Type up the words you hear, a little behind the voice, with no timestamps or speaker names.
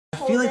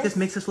I feel like this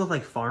makes us look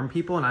like farm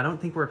people, and I don't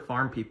think we're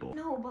farm people.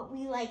 No, but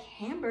we like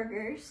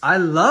hamburgers. I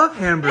love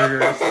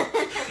hamburgers.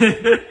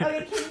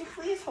 Okay, can you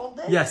please hold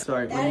this? Yes,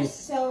 sorry. That is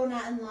so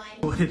not in line.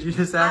 What did you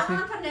just ask me? I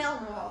want to put a nail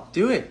in the wall.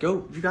 Do it.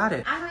 Go. You got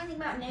it. I don't know anything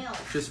about nails.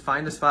 Just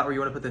find a spot where you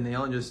want to put the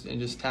nail and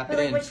just tap But it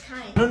like in. which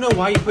kind? I don't know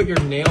why you put your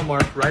nail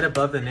mark right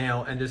above the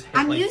nail and just hit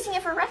I'm using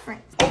it for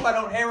reference. Hope I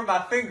don't hammer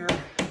my finger.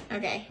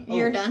 Okay,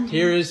 you're done.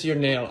 Here is your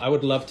nail. I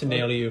would love to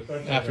nail you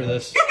after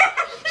this.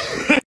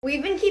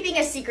 We've been keeping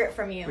a secret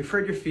from you. We've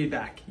heard your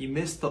feedback. You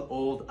missed the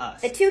old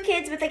us. The two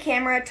kids with a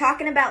camera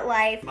talking about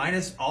life.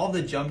 Minus all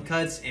the jump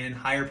cuts and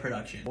higher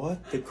production.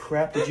 What the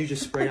crap did you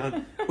just spray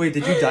on? Wait,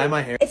 did you dye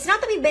my hair? It's not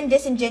that we've been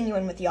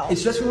disingenuous with y'all.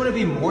 It's just we want to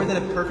be more than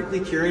a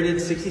perfectly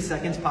curated 60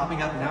 seconds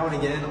popping up now and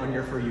again on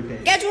your For You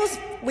page. Schedules,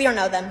 we don't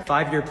know them.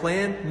 5-year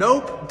plan?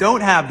 Nope,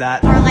 don't have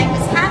that. Our life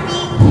is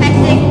happy,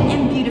 hectic,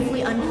 and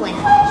beautifully unplanned.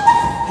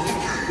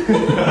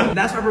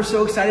 That's why we're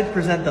so excited to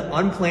present the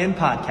Unplanned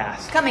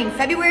Podcast. Coming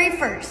February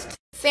 1st.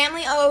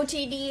 Family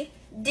OOTD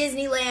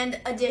Disneyland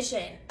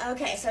edition.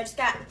 Okay, so I just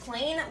got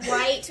plain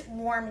white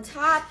warm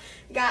top,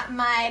 got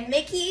my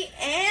Mickey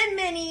and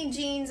Minnie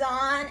jeans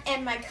on,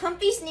 and my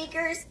comfy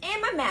sneakers,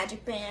 and my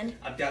magic band.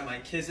 I've got my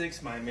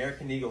Kizik's, my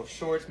American Eagle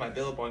shorts, my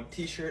Billabong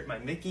t-shirt, my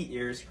Mickey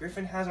ears.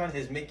 Griffin has on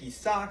his Mickey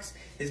socks.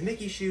 His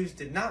Mickey shoes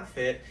did not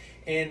fit.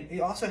 And he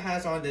also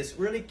has on this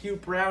really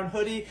cute brown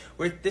hoodie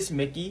with this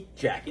Mickey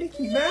jacket.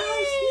 Mickey Mouse!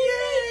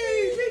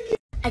 Yay! Mickey!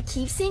 I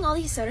keep seeing all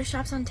these soda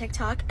shops on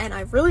TikTok, and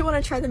I really want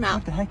to try them out.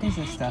 What the heck is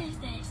this stuff?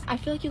 I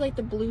feel like you like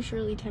the Blue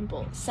Shirley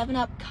Temple.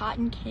 7-Up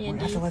cotton candy. We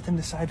have to let them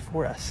decide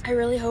for us. I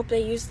really hope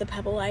they use the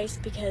Pebble Ice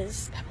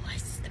because Pebble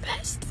Ice is the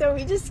best. So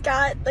we just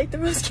got like the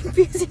most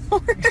confusing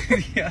order.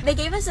 Yeah. They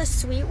gave us a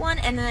sweet one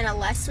and then a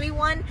less sweet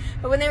one,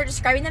 but when they were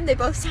describing them, they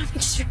both sound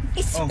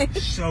extremely sweet. Oh,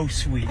 so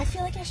sweet. I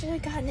feel like I should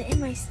have gotten it in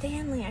my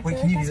Stanley. I Wait,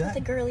 feel can like you that's do what that?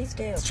 the girlies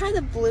do. Let's try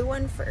the blue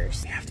one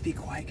first. We have to be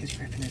quiet because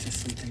Griffin is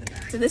asleep in the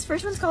back. So this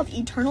first one's called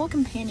Eternal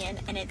Companion,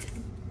 and it's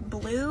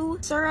blue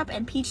syrup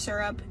and peach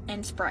syrup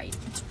and Sprite.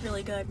 It's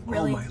really good.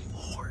 Really. Oh my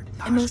lord.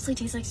 It mostly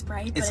tastes like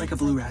Sprite. It's but like a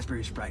blue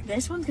raspberry Sprite.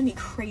 This one's gonna be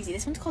crazy.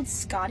 This one's called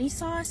Scotty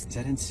sauce. Is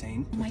that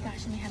insane? Oh my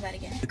gosh, let me have that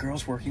again. The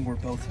girls working were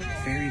both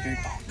very, very...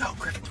 Oh no,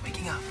 Griffin's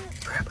waking up.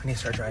 Crap, I need to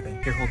start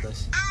driving. Here, hold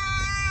this.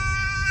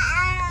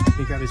 Let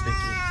me grab his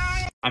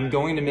binky. I'm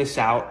going to miss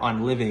out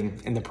on living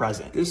in the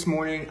present. This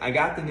morning, I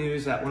got the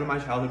news that one of my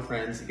childhood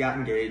friends got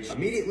engaged.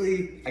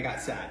 Immediately, I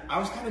got sad. I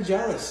was kind of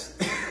jealous.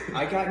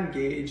 I got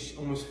engaged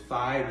almost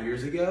 5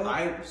 years ago.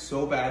 I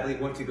so badly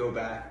want to go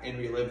back and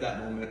relive that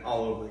moment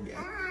all over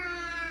again.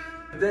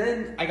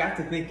 Then I got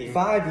to thinking,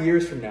 5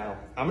 years from now,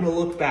 I'm gonna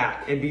look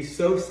back and be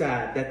so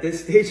sad that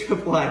this stage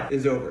of life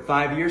is over.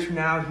 5 years from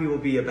now, he will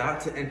be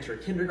about to enter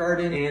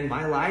kindergarten and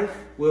my life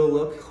will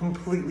look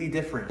completely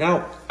different.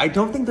 Now, I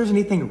don't think there's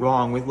anything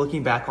wrong with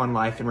looking back on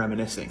life and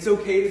reminiscing. It's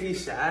okay to be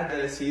sad that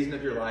a season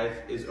of your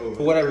life is over.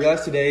 But what I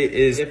realized today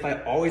is if I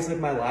always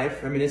live my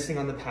life reminiscing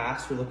on the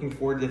past or looking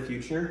forward to the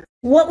future,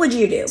 What would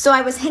you do? So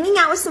I was hanging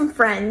out with some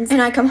friends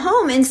and I come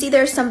home and see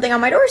there's something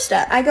on my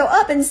doorstep. I go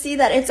up and see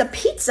that it's a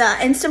pizza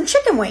and some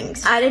chicken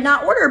wings. I did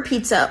not order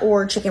pizza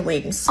or chicken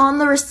wings. On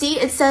the receipt,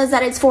 it says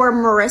that it's for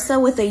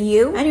Marissa with a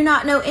U. I do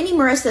not know any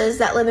Marissas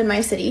that live in my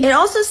city. It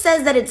also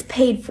says that it's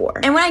paid for.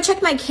 And when I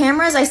checked my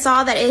cameras, I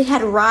saw that it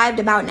had arrived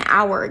about an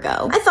hour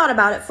ago. I thought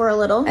about it for a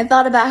little. I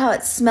thought about how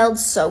it smelled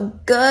so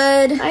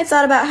good. I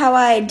thought about how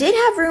I did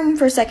have room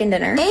for second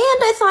dinner. And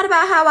I thought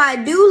about how I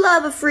do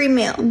love a free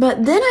meal.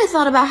 But then I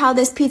thought about how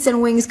this pizza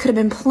and wings could have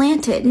been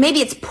planted. Maybe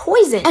it's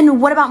poison.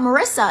 And what about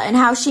Marissa and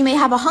how she may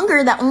have a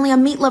hunger that only a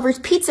meat lover's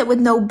pizza with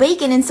no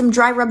bacon and some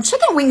dry rub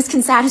chicken wings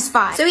can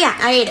satisfy. So yeah,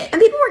 I ate it.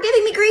 And people were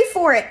giving me grief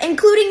for it,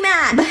 including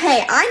Matt. But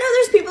hey, I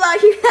know there's people out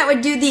here that would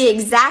do the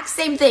exact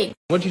same thing.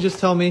 what'd you just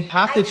tell me?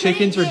 Half the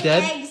chickens are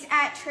dead? Eggs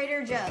at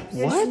Trader Joe's.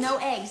 What? There's no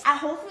eggs. At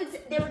Whole Foods,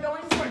 they were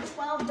going for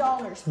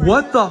 $12.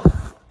 What the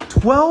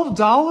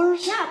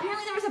 $12? Yeah,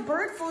 apparently there was a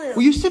bird flu.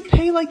 We used to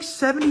pay like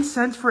 70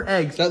 cents for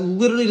eggs. That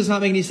literally does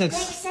not make any sense.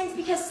 Makes sense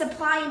because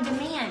supply and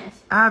demand.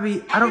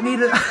 Abby, I don't need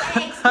a...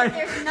 Eggs, but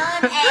there's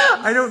none eggs.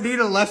 I don't need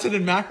a lesson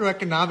in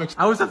macroeconomics.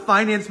 I was a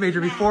finance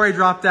major before I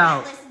dropped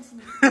out. Listen to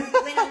me.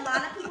 When a lot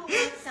of people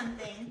want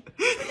something,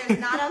 but there's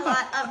not a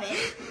lot of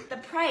it, the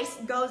price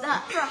goes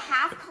up. For a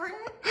half carton,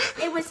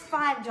 it was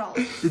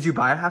 $5. Did you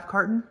buy a half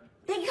carton?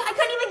 I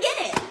couldn't even get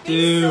it. They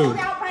Dude. sold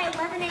out by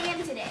 11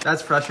 a.m. today.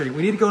 That's frustrating.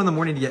 We need to go in the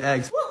morning to get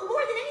eggs. Well,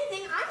 more than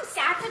anything, I'm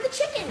sad for the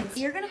chickens.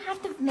 You're gonna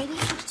have to maybe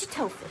switch to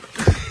tofu.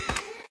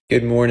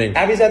 Good morning.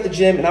 Abby's at the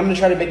gym and I'm gonna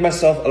try to make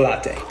myself a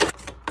latte.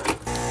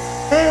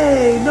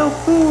 Hey, no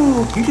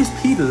food. You just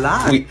peed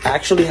live. We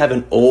actually have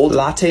an old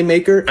latte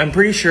maker. I'm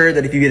pretty sure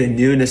that if you get a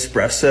new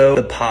Nespresso,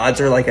 the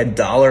pods are like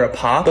 $1 a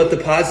pop. But the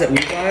pods that we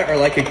buy are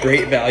like a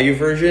great value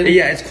version.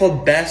 Yeah, it's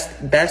called Best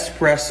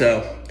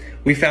Espresso.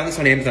 We found this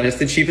on Amazon. It's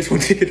the cheapest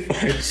one you could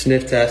find.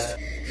 Sniff test.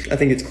 I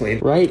think it's clean.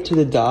 Right to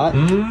the dot.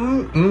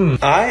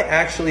 I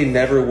actually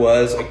never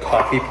was a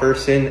coffee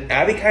person.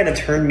 Abby kind of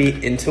turned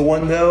me into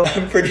one though.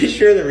 I'm pretty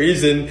sure the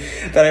reason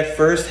that I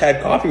first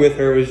had coffee with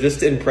her was just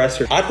to impress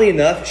her. Oddly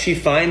enough, she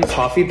finds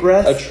coffee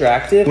breath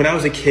attractive. When I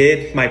was a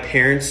kid, my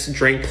parents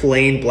drank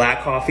plain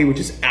black coffee, which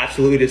is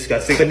absolutely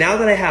disgusting. But now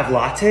that I have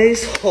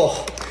lattes,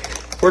 oh,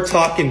 we're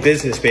talking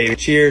business, baby.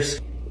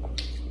 Cheers.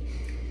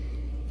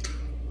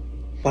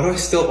 I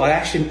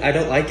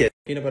don't like it.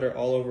 Peanut butter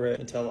all over it,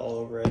 Nutella all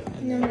over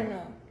it.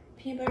 No.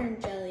 Peanut butter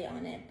and jelly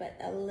on it, but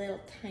a little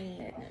tiny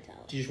bit of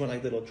Nutella. Do you just want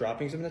like little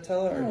droppings of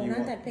Nutella? Or No, do you not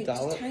want that big,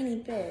 dollop? just tiny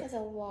bit. That's a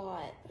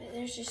lot, but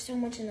there's just so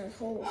much in those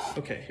holes.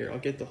 Okay, here, I'll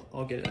get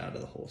it out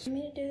of the holes. You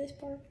want me to do this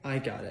part? I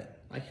got it.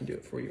 I can do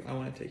it for you. I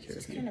want to take care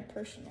of you. It's kind of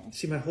personal.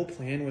 See, my whole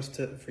plan was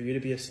for you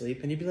to be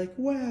asleep and you'd be like,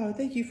 wow,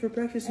 thank you for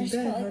breakfast in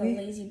bed, like honey.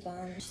 a lazy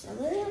bun. Just a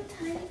little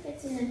tiny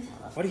bits of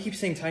Nutella. Why do you keep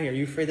saying tiny? Are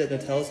you afraid that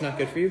Nutella's not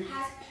good for you? It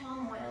has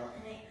palm oil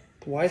in it.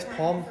 Why is It's not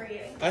palm? good for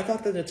you. I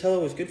thought that Nutella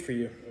was good for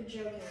you.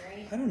 You're joking,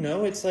 right? I don't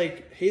know. It's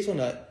like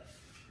hazelnut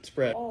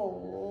spread.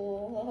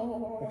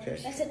 Oh. Okay.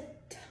 That's a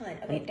ton.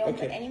 Okay, don't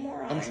put any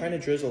more on. I'm trying to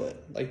drizzle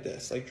it like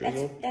this, like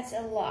drizzle. That's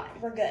a lot.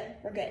 We're good.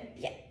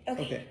 Yeah.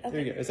 Okay, there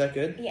you go. Is that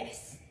good?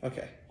 Yes.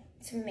 Okay.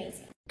 It's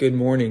amazing. Good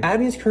morning.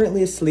 Abby is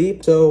currently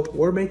asleep, so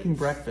we're making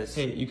breakfast.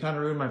 Hey, you kind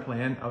of ruined my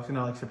plan. I was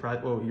gonna like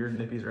surprise, whoa, your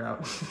nippies are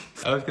out.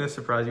 I was gonna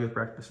surprise you with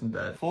breakfast in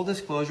bed. Full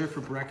disclosure,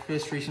 for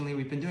breakfast recently,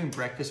 we've been doing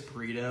breakfast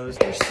burritos.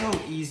 They're so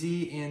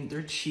easy and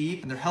they're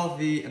cheap and they're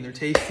healthy and they're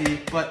tasty,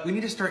 but we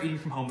need to start eating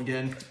from home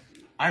again.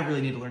 I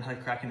really need to learn how to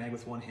crack an egg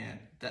with one hand.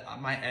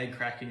 My egg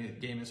cracking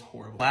game is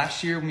horrible.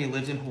 Last year when we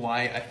lived in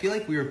Hawaii, I feel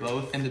like we were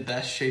both in the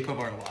best shape of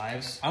our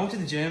lives. I went to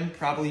the gym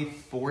probably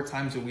 4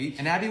 times a week,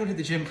 and Abby went to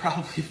the gym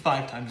probably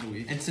 5 times a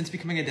week. And since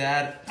becoming a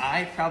dad,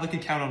 I probably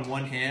could count on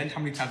one hand how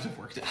many times I've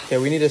worked out. Okay,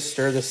 we need to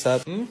stir this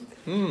up.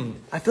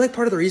 I feel like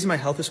part of the reason my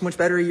health is so much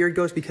better a year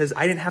ago is because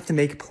I didn't have to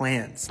make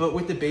plans. But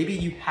with the baby,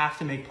 you have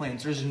to make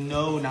plans. There's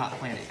no not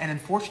planning. And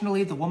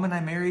unfortunately, the woman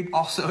I married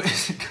also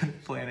isn't good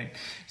at planning.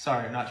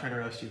 Sorry, I'm not trying to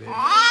roast you, baby.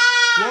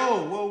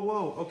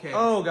 Whoa. Okay.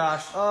 Oh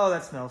gosh. Oh,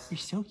 that smells. You're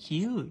so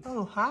cute.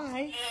 Oh,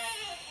 hi.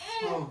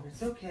 Oh,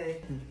 it's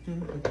okay.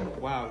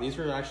 Wow, these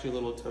are actually a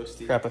little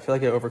toasty. Crap, I feel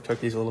like I overcooked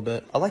these a little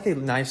bit. I like a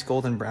nice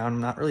golden brown.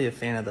 I'm not really a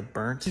fan of the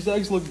burnt. These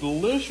eggs look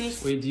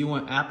delicious. Wait, do you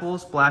want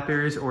apples,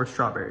 blackberries, or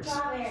strawberries?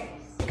 Strawberries.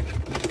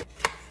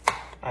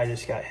 I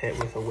just got hit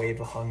with a wave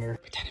of hunger.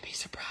 Pretend to be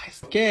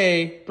surprised.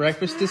 Okay,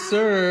 breakfast is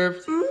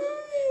served.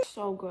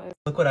 So good.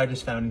 Look what I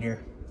just found in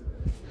here.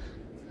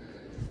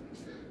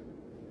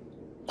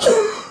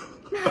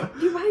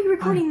 Why are you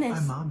recording this?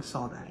 My mom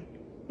saw that.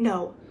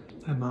 No.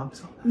 My mom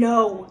saw that.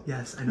 No.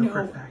 Yes, I know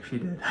for a fact she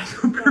did. I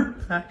know for a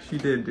fact she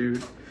did,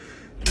 dude.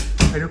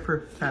 I know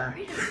for a fact.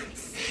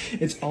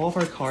 It's all of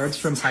our cards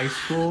from high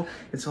school.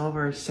 It's all of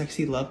our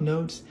sexy love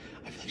notes.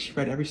 I feel like she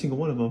read every single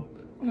one of them.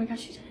 Oh my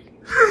gosh, she did.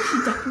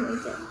 She definitely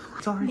did.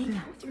 It's all right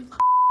there.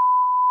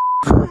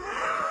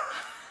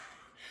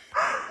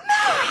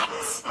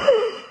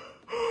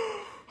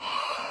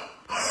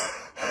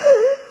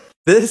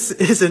 This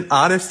is an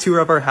honest tour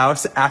of our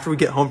house after we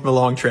get home from a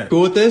long trip.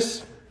 Cool with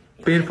this?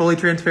 Being fully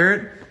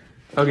transparent?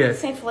 Okay.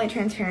 Say fully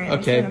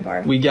transparent.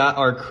 Okay. We got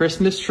our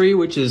Christmas tree,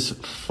 which is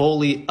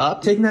fully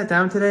up. Taking that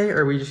down today, or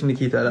are we just gonna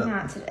keep that up?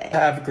 Not today. I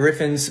have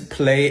Griffin's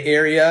play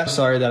area.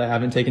 Sorry that I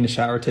haven't taken a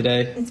shower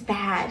today. It's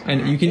bad.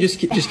 And you can just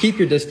keep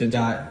your distance.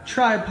 Got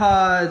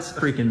tripods,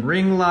 freaking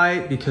ring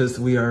light, because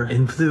we are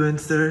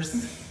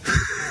influencers.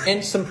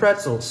 And some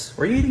pretzels.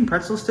 Were you eating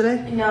pretzels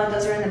today? No,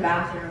 those are in the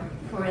bathroom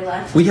before we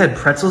left. We had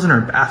pretzels in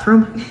our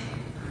bathroom?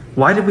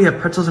 Why did we have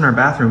pretzels in our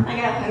bathroom? I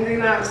got hungry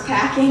when I was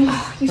packing.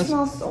 You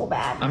smell so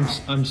bad.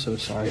 I'm so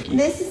sorry.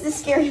 This is the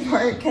scary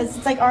part because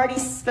it's like already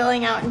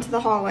spilling out into the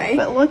hallway.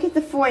 But look at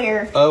the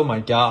foyer. Oh my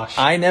gosh.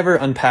 I never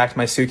unpacked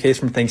my suitcase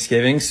from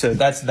Thanksgiving, so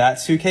that's that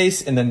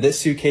suitcase, and then this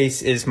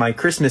suitcase is my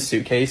Christmas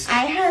suitcase.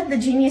 I had the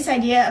genius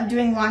idea of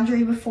doing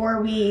laundry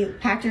before we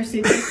packed our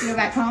suitcase to go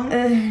back home.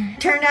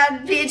 Turned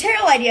out to be a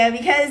terrible idea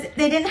because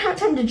they didn't have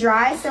time to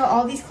dry, so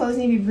all these clothes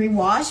need to be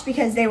rewashed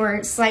because they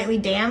were slightly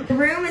damp. The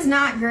room is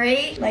not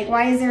great. Like,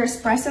 why is there an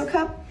espresso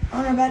cup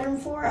on our bedroom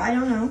floor? I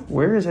don't know.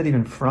 Where is that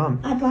even from?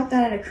 I bought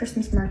that at a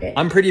Christmas market.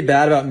 I'm pretty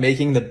bad about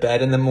making the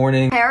bed in the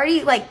morning. I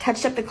already like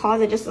touched up the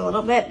closet just a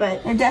little bit,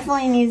 but it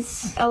definitely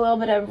needs a little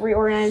bit of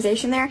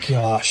reorganization there.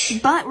 Gosh.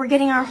 But we're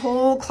getting our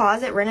whole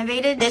closet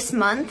renovated this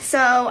month, so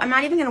I'm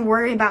not even gonna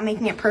worry about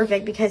making it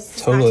perfect because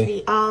it's going to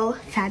be all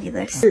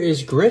fabulous. Here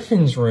is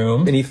Griffin's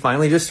room, and he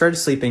finally just started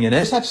sleeping in it.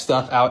 Just have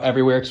stuff out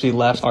everywhere because we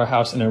left our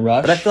house in a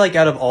rush. But I feel like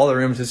out of all the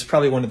rooms, it's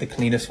probably one of the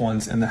cleanest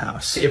ones in the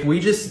house. If we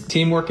just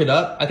teamwork it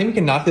up, I think we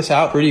can knock this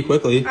out pretty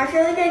quickly. I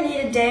feel like I need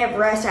a day of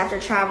rest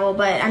after travel,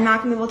 but I'm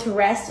not gonna be able to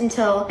rest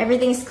until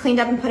everything's cleaned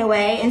up and put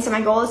away. And so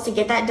my goal is to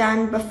get that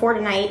done before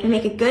tonight. We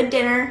make a good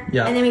dinner,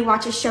 and then we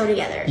watch a show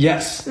together.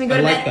 Yes, We go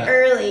to bed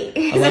early.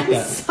 I like I'm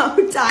that.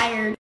 so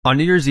tired. On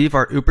New Year's Eve,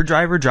 our Uber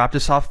driver dropped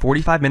us off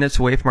 45 minutes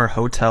away from our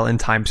hotel in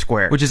Times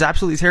Square, which is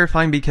absolutely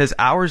terrifying because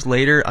hours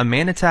later, a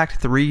man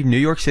attacked 3 New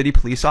York City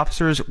police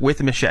officers with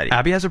a machete.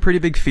 Abby has a pretty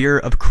big fear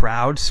of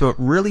crowds, so it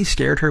really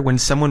scared her when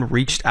someone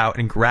reached out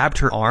and grabbed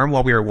her arm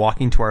while we were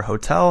walking to our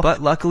hotel, but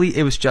luckily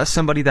it was just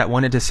somebody that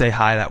wanted to say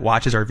hi that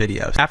watches our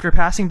videos. After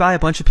passing by a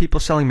bunch of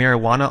people selling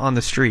marijuana on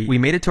the street, we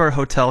made it to our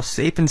hotel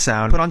safe and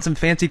sound, put on some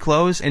fancy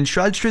clothes, and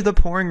trudged through the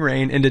pouring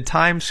rain into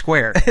Times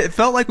Square. It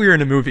felt like we were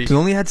in a movie. We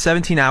only had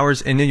 17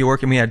 hours in New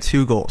York and we had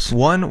 2 goals.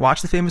 1,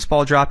 watch the famous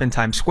ball drop in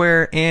Times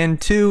Square, and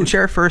 2,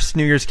 share our first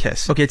New Year's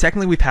kiss. Okay,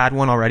 technically we've had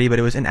one already, but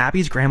it was in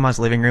Abby's grandma's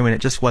living room and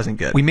it just wasn't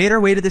good. We made our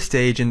way to the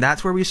stage and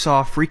that's where we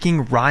saw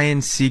freaking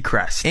Ryan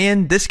Seacrest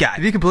and this guy.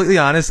 To be completely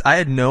honest, I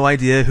had no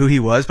idea who he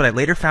was, but I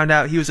later found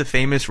out he was a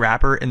famous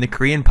rapper in the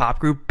Korean pop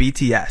group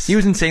BTS. He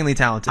was insanely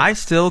talented. I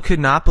still could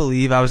not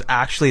believe I was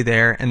actually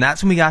there, and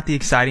that's when we got the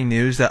exciting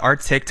news that our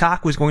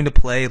TikTok was going to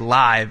play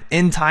live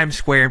in Times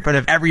Square in front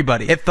of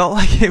everybody. It felt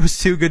like it was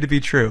too good to be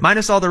true.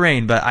 Minus all the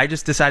rain, but I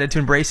just decided to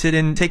embrace it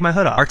and take my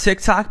hood off. Our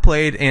TikTok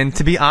played, and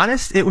to be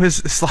honest, it was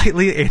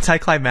slightly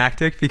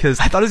anticlimactic because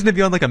I thought it was going to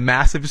be on like a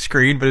massive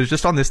screen, but it was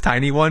just on this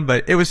tiny one,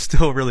 but it was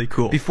still really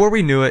cool. Before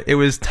we knew it, it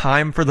was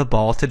time for the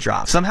ball to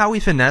drop. Somehow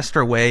we finessed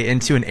our way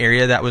into an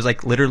area that was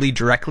like literally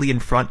directly in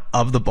front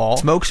of the ball.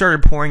 Smoke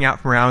started pouring out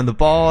from around the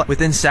ball.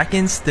 Within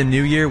seconds, the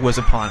new year was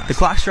upon us. The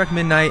clock struck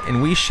midnight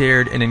and we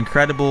shared an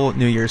incredible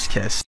New Year's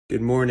kiss.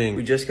 Good morning.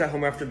 We just got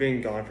home after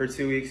being gone for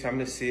 2 weeks, so I'm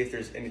gonna see if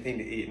there's anything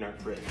to eat in our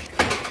fridge.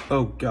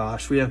 Oh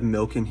gosh, we have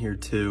milk in here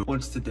too.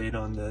 What's the date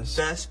on this?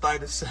 Best by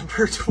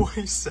December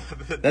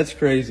 27th. That's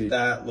crazy.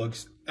 That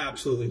looks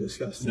absolutely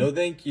disgusting. No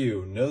thank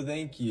you. No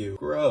thank you.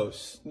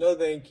 Gross. No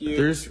thank you.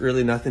 There's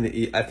really nothing to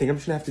eat. I think I'm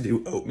just gonna have to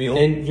do oatmeal.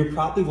 And you're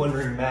probably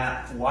wondering,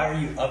 Matt, why are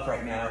you up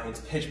right now? It's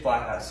pitch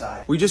black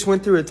outside. We just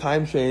went through a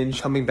time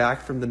change coming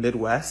back from the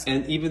Midwest.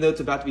 And even though it's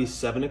about to be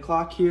 7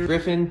 o'clock here,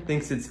 Griffin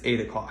thinks it's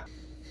 8 o'clock.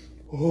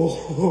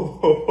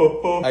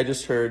 Oh, I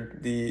just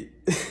heard the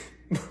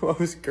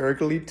most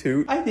gurgly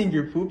toot. I think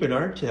you're pooping,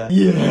 aren't you?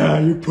 Yeah,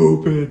 you're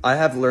pooping. I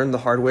have learned the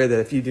hard way that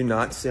if you do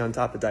not stay on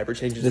top of diaper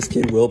changes, this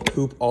kid will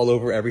poop all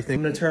over everything.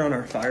 I'm gonna turn on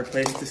our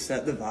fireplace to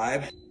set the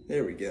vibe.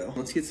 There we go.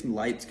 Let's get some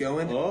lights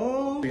going.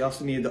 Oh, we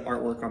also need the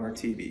artwork on our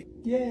TV.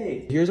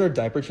 Yay. Here's our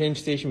diaper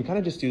change station. We kind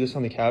of just do this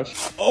on the couch.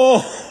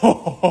 Oh,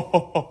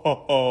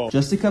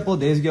 just a couple of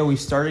days ago, we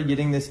started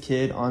getting this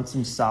kid on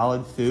some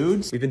solid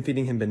foods. We've been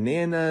feeding him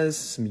bananas,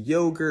 some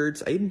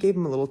yogurts. I even gave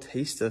him a little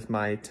taste of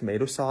my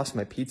tomato sauce,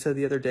 my pizza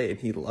the other day, and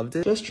he loved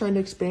it. Just trying to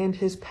expand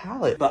his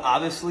palate. But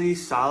obviously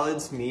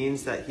solids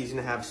means that he's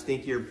gonna have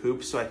stinkier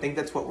poop. So I think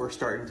that's what we're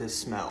starting to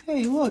smell.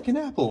 Hey, look, an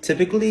apple.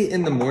 Typically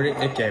in the morning,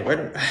 okay, what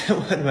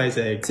am I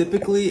saying?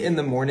 Typically in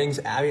the mornings,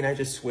 Abby and I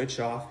just switch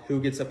off who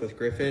gets up with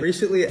Griffin.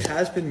 Recently, it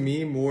has been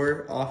me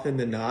more often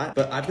than not,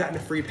 but I've gotten a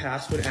free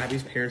pass when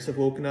Abby's parents have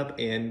woken up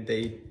and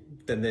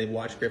then they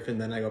watch Griffin,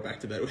 then I go back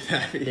to bed with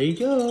Abby. There you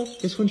go.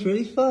 This one's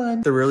really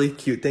fun. The really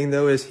cute thing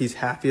though is he's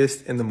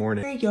happiest in the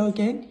morning. There you go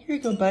again. Here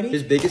you go, buddy.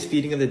 His biggest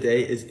feeding of the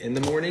day is in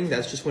the morning.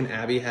 That's just when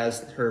Abby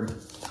has her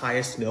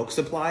highest milk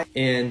supply.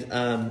 And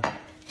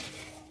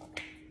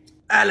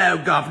hello,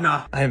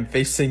 governor. I am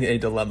facing a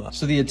dilemma.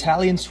 So the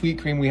Italian sweet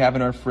cream we have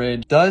in our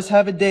fridge does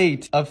have a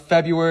date of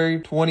February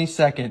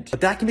 22nd.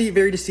 But that can be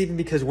very deceiving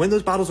because when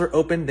those bottles are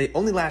open, they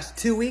only last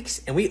 2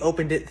 weeks and we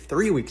opened it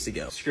 3 weeks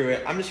ago. Screw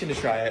it, I'm just gonna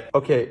try it.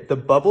 Okay, the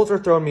bubbles are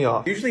throwing me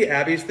off. Usually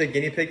Abby's the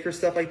guinea pig for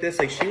stuff like this.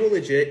 Like she will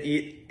legit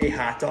eat a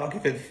hot dog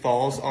if it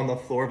falls on the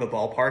floor of a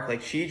ballpark.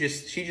 Like she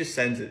just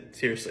sends it,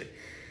 seriously.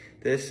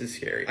 This is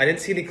scary. I didn't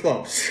see any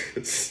clumps,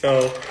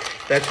 so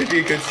that should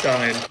be a good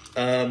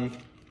sign.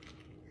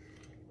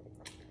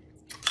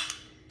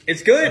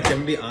 It's good. I'm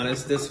gonna be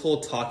honest, this whole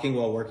talking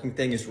while working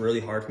thing is really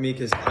hard for me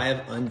because I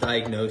have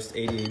undiagnosed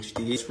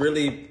ADHD. It's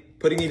really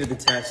putting me to the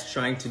test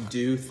trying to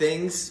do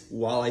things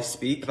while I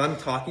speak. If I'm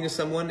talking to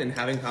someone and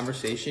having a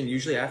conversation,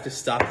 usually I have to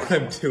stop what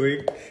I'm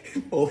doing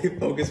and fully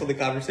focus on the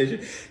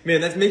conversation.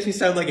 Man, that makes me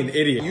sound like an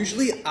idiot.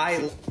 Usually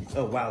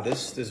oh wow,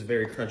 this is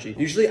very crunchy.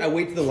 Usually I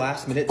wait to the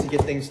last minute to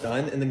get things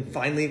done, and then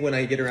finally when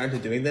I get around to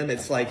doing them,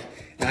 it's like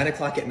 9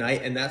 o'clock at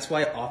night, and that's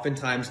why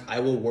oftentimes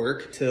I will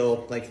work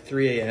till like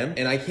 3 a.m.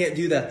 And I can't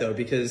do that though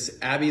because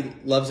Abby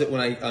loves it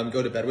when I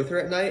go to bed with her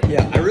at night.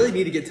 Yeah, I really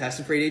need to get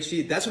tested for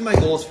ADHD. That's what my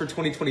goal is for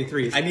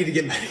 2023. I need to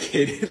get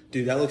medicated.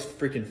 Dude, that looks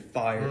freaking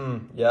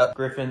fire. Yep.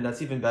 Griffin,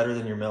 that's even better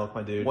than your milk,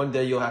 my dude. One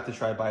day you'll have to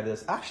try buy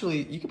this.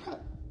 Actually, you could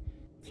probably...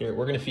 Here,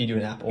 we're gonna feed you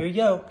an apple. Here you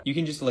go. You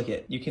can just lick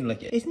it. You can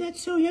lick it. Isn't that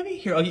so yummy?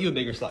 Here, I'll give you a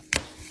bigger slice.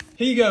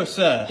 Here you go,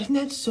 sir. Isn't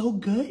that so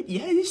good?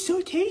 Yeah, it is so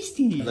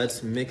tasty.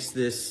 Let's mix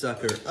this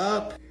sucker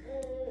up.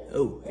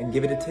 Oh, and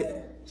give it a taste.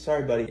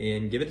 Sorry, buddy.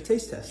 And give it a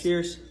taste test.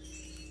 Cheers.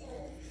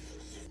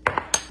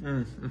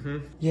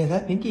 Yeah,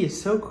 that pinky is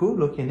so cool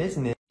looking,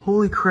 isn't it?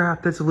 Holy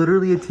crap, that's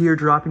literally a tear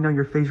dropping down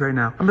your face right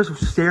now. I'm just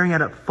staring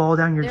at it fall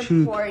down your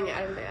cheek. Pouring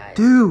out of my eyes.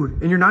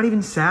 Dude, and you're not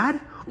even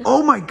sad? No.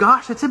 Oh my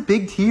gosh, that's a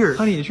big tear.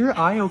 Honey, is your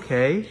eye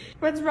okay?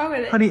 What's wrong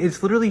with it? Honey,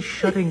 it's literally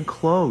shutting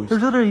closed.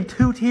 There's literally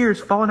 2 tears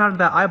falling out of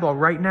that eyeball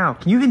right now.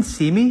 Can you even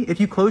see me? If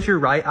you close your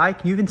right eye,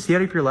 can you even see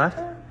out of your left?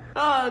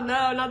 Oh,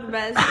 no, not the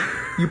best.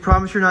 You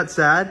promise you're not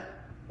sad?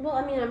 Well,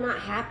 I mean, I'm not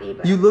happy,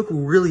 but... You look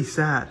really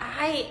sad.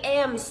 I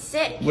am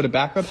sick. Would a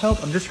back rub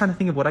help? I'm just trying to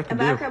think of what I can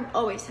do. A back rub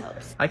always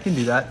helps. I can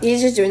do that.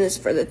 He's just doing this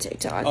for the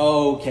TikTok.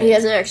 Okay. He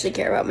doesn't actually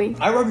care about me.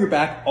 I rub your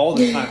back all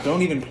the time.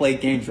 Don't even play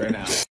games right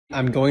now.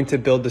 I'm going to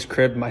build this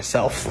crib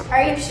myself.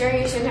 Are you sure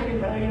you shouldn't have your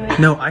brother do it?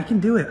 No, I can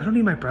do it. I don't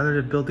need my brother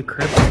to build the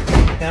crib.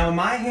 Now, am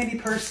I a handy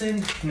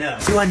person? No.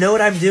 Do I know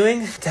what I'm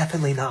doing?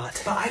 Definitely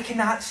not. But I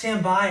cannot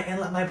stand by and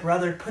let my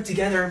brother put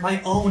together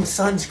my own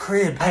son's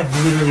crib. I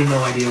have literally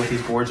no idea what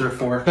these boards are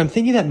for. I'm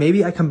thinking that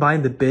maybe I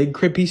combine the big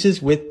crib pieces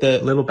with the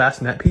little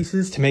bassinet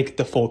pieces to make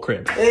the full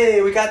crib.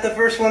 Hey, we got the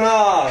first one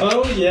off.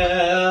 Oh,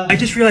 yeah. I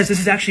just realized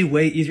this is actually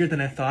way easier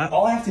than I thought.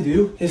 All I have to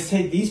do is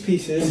take these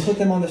pieces and put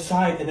them on the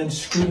side and then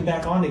screw them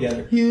back on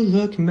together. You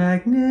look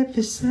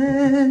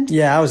magnificent.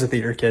 Yeah, I was a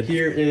theater kid.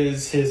 Here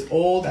is his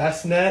old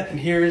bassinet and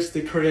here's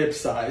the crib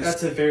size.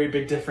 That's a very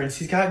big difference.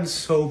 He's gotten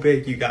so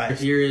big, you guys.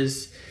 Here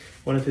is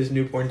one of his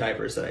newborn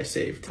diapers that I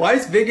saved. Why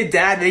is Big and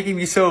Dad making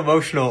me so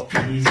emotional?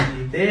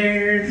 Easy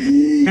there.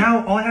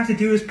 Now all I have to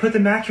do is put the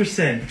mattress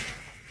in.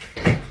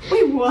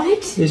 Wait,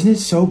 what? Isn't it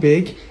so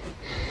big?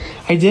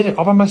 I did it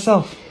all by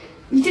myself.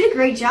 You did a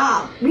great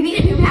job. We need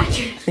a new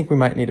mattress. I think we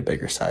might need a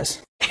bigger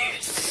size.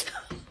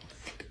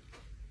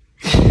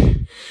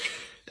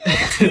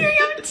 You're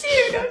young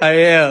too. I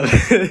am.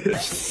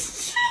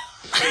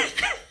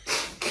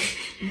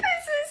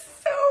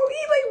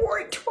 He wore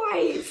it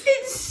twice.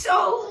 It's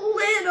so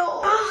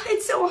little. Oh,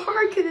 it's so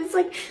hard because it's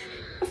like,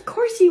 of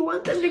course you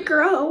want them to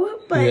grow,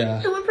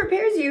 but no one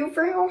prepares you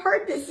for how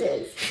hard this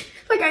is.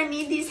 Like, I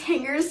need these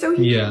hangers so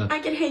I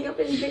can hang up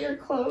his bigger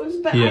clothes,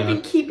 but I've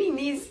been keeping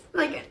these,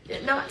 like,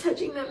 not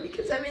touching them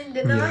because I'm in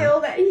denial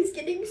that he's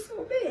getting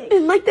so big.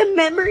 And, like, the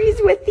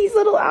memories with these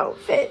little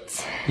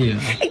outfits. Yeah.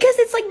 I guess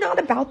it's, like, not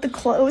about the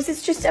clothes.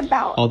 It's just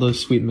about... all those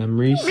sweet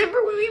memories.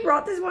 Remember when we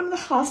brought this one to the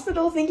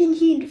hospital thinking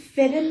he'd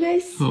fit in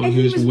this? Oh, and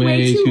he was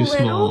way too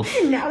little. small.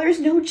 And now there's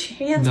no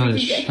chance we can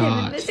get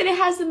him in this. And it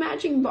has the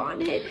matching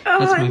bonnet. Oh,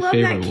 That's I my love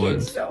favorite that kid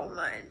one. so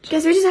much.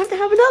 Guess we just have to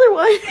have another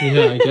one.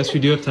 Yeah, I guess we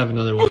do have to have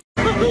another one.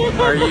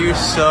 Are you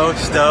so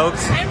stoked?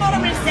 I don't know what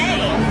I'm gonna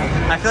say.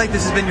 I feel like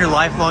this has been your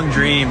lifelong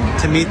dream,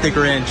 to meet the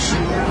Grinch.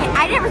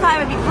 I never thought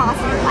it would be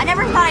possible. I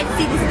never thought I'd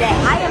see this day.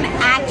 I am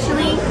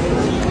actually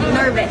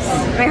nervous.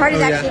 My heart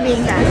is actually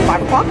beating fast.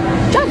 5 o'clock,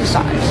 judge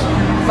size.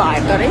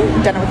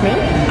 5:30, dinner with me.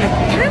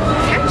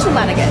 Cancel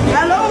that again.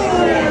 Hello!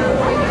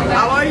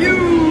 How are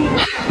you?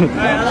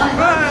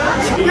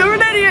 You're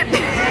an idiot.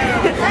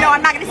 No,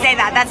 I'm not gonna say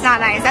that. That's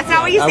not nice. That's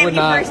not what you say when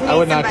you first meet somebody. I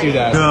would not do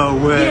that. No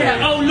way.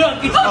 Yeah. Oh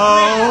look. It's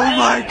oh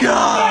my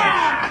god.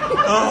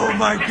 Yeah. Oh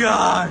my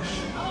gosh.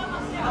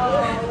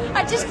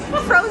 I just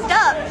froze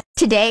up.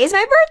 Today is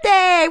my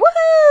birthday!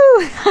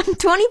 Woohoo! I'm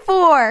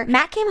 24.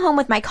 Matt came home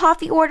with my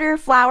coffee order,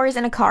 flowers,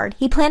 and a card.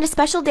 He planned a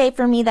special day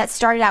for me that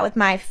started out with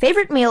my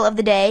favorite meal of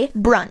the day,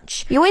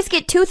 brunch. You always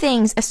get 2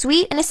 things, a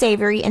sweet and a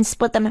savory, and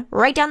split them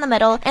right down the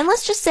middle. And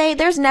let's just say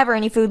there's never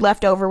any food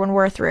left over when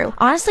we're through.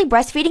 Honestly,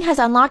 breastfeeding has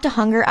unlocked a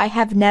hunger I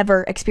have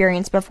never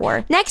experienced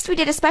before. Next, we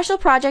did a special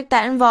project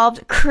that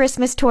involved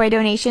Christmas toy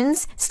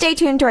donations. Stay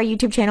tuned to our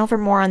YouTube channel for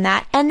more on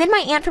that. And then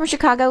my aunt from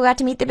Chicago got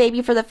to meet the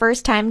baby for the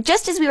first time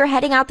just as we were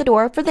heading out the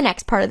door for the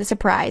next part of the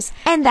surprise.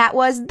 And that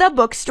was the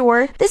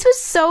bookstore. This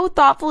was so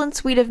thoughtful and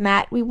sweet of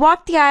Matt. We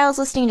walked the aisles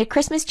listening to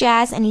Christmas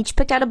jazz and each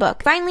picked out a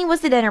book. Finally was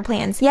the dinner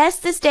plans. Yes,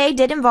 this day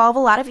did involve a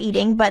lot of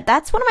eating, but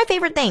that's one of my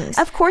favorite things.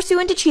 Of course, we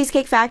went to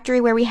Cheesecake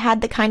Factory where we had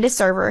the kindest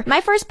server.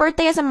 My first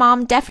birthday as a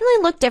mom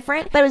definitely looked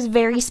different, but it was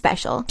very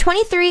special.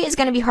 23 is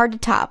going to be hard to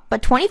top,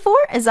 but 24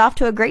 is off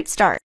to a great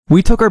start.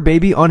 We took our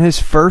baby on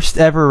his first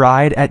ever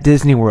ride at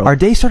Disney World. Our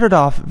day started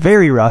off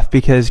very rough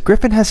because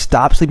Griffin has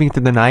stopped sleeping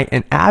through the night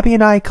and Abby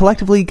and I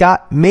collectively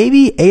got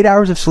maybe 8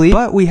 hours of sleep,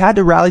 but we had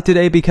to rally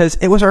today because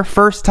it was our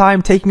first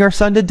time taking our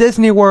son to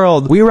Disney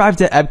World. We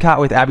arrived at Epcot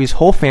with Abby's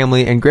whole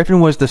family and Griffin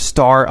was the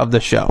star of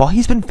the show. While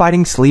he's been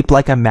fighting sleep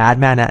like a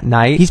madman at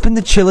night, he's been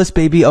the chillest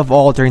baby of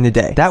all during the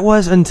day. That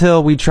was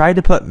until we tried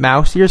to put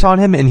mouse ears on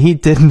him and he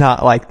did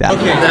not like that.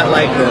 okay. That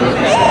like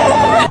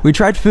them. We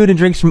tried food and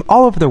drinks from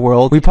all over the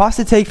world. We paused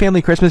to take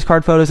family Christmas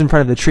card photos in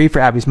front of the tree for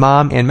Abby's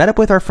mom and met up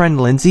with our friend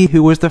Lindsay,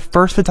 who was the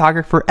first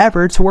photographer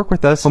ever to work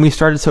with us when we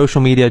started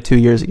social media 2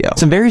 years ago.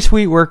 Some very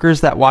sweet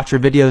workers that watch our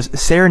videos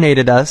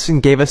serenaded us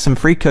and gave us some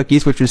free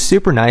cookies, which was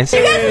super nice.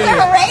 You guys deserve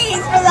a raise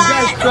for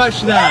that! You guys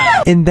crushed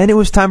that! And then it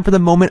was time for the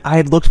moment I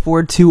had looked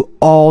forward to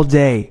all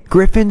day.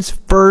 Griffin's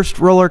first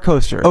roller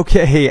coaster.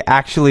 Okay,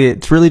 actually,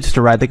 it's really just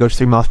a ride that goes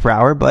 3 miles per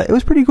hour, but it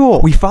was pretty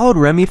cool. We followed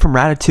Remy from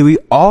Ratatouille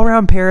all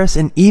around Paris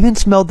and even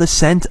smelled the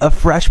scent of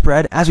fresh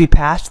bread as we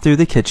passed through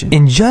the kitchen.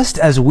 And just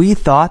as we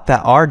thought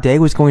that our day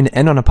was going to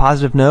end on a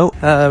positive note,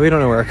 we don't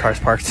know where our car's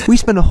parked. We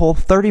spent a whole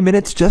 30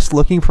 minutes just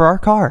looking for our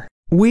car.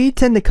 We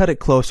tend to cut it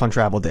close on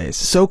travel days.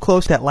 So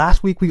close that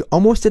last week we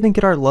almost didn't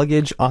get our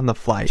luggage on the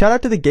flight. Shout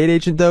out to the gate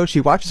agent though,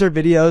 she watches our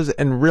videos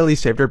and really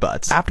saved her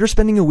butts. After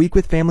spending a week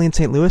with family in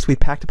St. Louis, we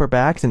packed up our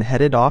bags and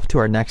headed off to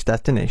our next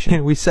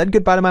destination. We said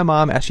goodbye to my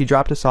mom as she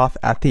dropped us off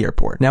at the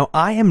airport. Now,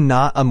 I am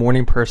not a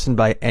morning person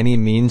by any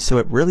means, so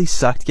it really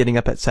sucked getting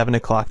up at 7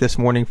 o'clock this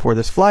morning for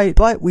this flight,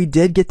 but we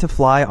did get to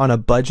fly on a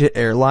budget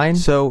airline,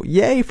 so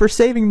yay for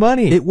saving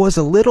money. It was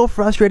a little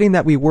frustrating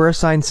that we were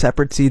assigned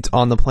separate seats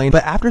on the plane,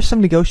 but after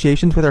some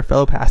negotiations with our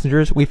fellow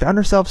passengers, we found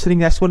ourselves sitting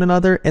next to one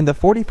another in the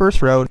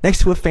 41st row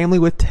next to a family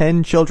with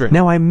 10 children.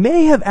 Now, I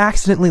may have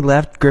accidentally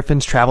left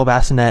Griffin's travel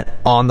bassinet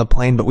on the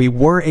plane, but we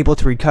were able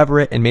to recover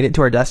it and made it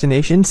to our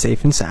destination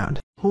safe and sound.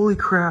 Holy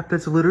crap,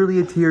 that's literally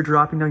a tear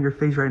dropping down your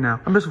face right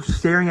now. I'm just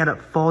staring at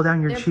it fall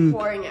down your cheek.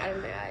 Pouring out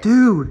of my eyes.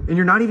 Dude, and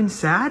you're not even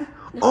sad?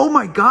 No. Oh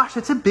my gosh,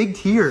 that's a big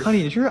tear.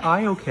 Honey, is your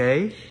eye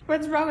okay?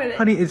 What's wrong with it?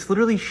 Honey, it's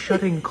literally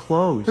shutting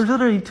closed. There's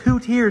literally 2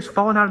 tears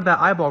falling out of that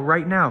eyeball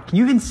right now. Can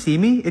you even see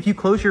me? If you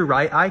close your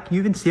right eye, can you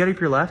even see out of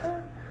your left?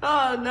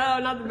 Oh no,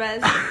 not the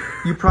best.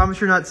 You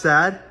promise you're not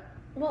sad?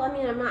 Well, I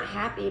mean, I'm not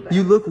happy, but...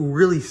 You look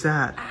really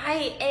sad.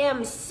 I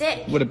am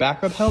sick. Would a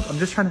back rub help? I'm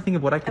just trying to think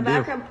of what I can do. A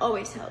back rub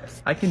always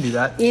helps. I can do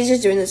that. He's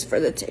just doing this for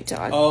the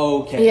TikTok.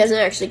 Okay. He doesn't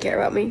actually care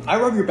about me. I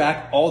rub your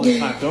back all the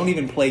time. Don't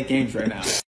even play games right now.